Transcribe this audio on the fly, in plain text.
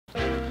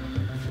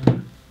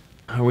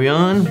Are we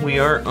on? We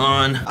are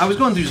on. I was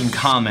going through some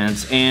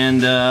comments,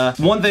 and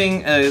one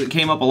thing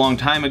came up a long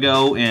time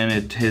ago, and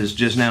it has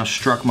just now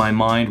struck my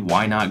mind.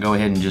 Why not go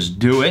ahead and just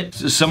do it?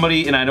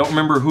 Somebody, and I don't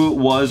remember who it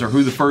was or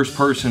who the first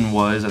person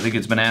was. I think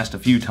it's been asked a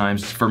few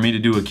times for me to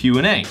do a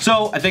Q&A.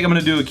 So I think I'm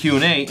gonna do a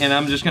Q&A, and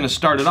I'm just gonna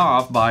start it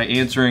off by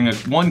answering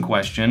one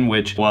question,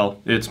 which, well,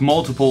 it's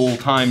multiple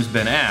times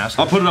been asked.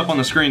 I'll put it up on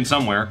the screen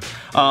somewhere.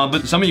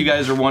 But some of you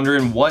guys are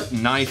wondering what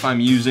knife I'm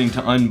using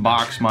to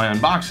unbox my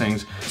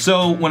unboxings.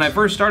 So when I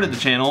first started the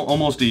channel,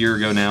 almost a year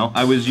ago now,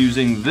 I was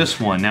using this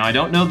one. Now I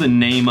don't know the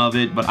name of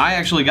it, but I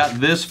actually got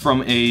this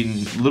from a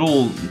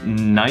little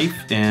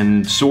knife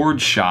and sword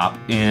shop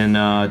in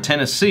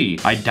Tennessee.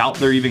 I doubt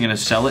they're even gonna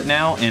sell it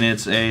now, and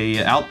it's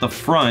a out the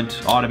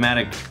front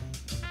automatic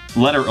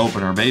letter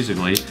opener,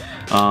 basically.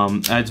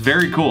 It's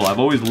very cool. I've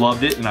always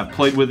loved it, and I've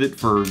played with it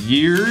for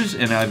years,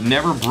 and I've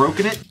never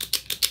broken it.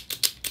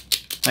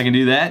 I can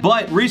do that.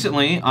 But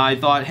recently, I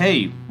thought,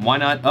 hey, why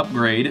not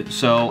upgrade?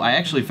 So I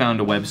actually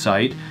found a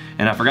website,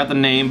 and I forgot the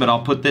name, but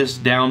I'll put this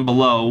down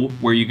below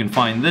where you can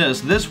find this.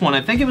 This one,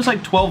 I think it was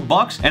like 12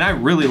 bucks, and I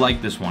really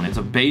like this one. It's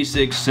a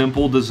basic,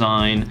 simple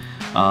design,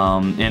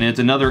 and it's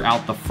another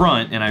out the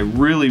front, and I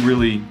really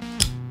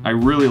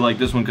like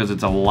this one because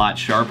it's a lot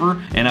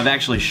sharper, and I've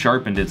actually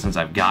sharpened it since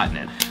I've gotten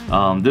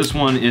it. This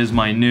one is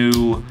my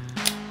new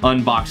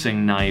unboxing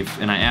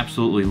knife, and I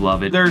absolutely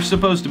love it. They're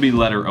supposed to be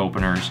letter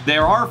openers.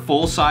 There are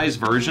full-size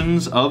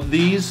versions of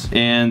these,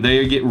 and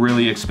they get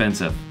really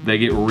expensive. They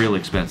get real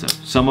expensive.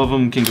 Some of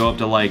them can go up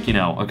to, like, you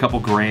know, a couple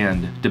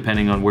grand,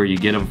 depending on where you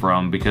get them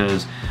from,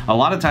 because a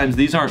lot of times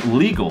these aren't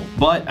legal,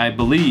 but I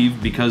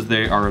believe because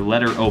they are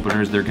letter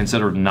openers, they're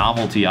considered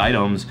novelty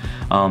items,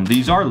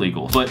 these are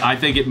legal. But I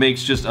think it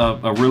makes just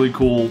a really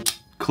cool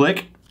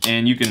click,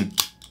 and you can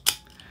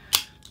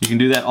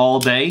do that all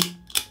day.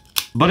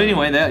 But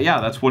anyway,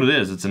 that's what it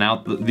is. It's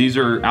these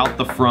are out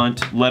the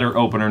front letter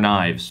opener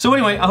knives. So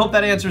anyway, I hope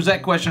that answers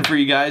that question for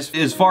you guys.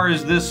 As far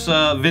as this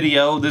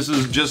video, this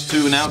is just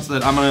to announce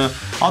that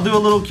I'll do a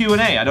little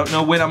Q&A. I don't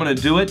know when I'm gonna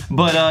do it,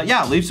 but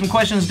yeah, leave some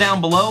questions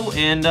down below,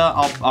 and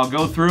I'll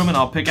go through them, and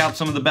I'll pick out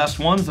some of the best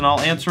ones, and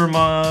I'll answer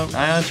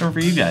them for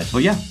you guys.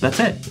 But yeah, that's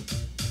it.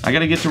 I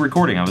gotta get to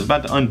recording. I was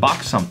about to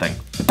unbox something.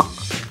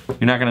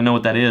 You're not gonna know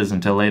what that is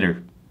until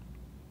later.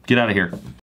 Get out of here.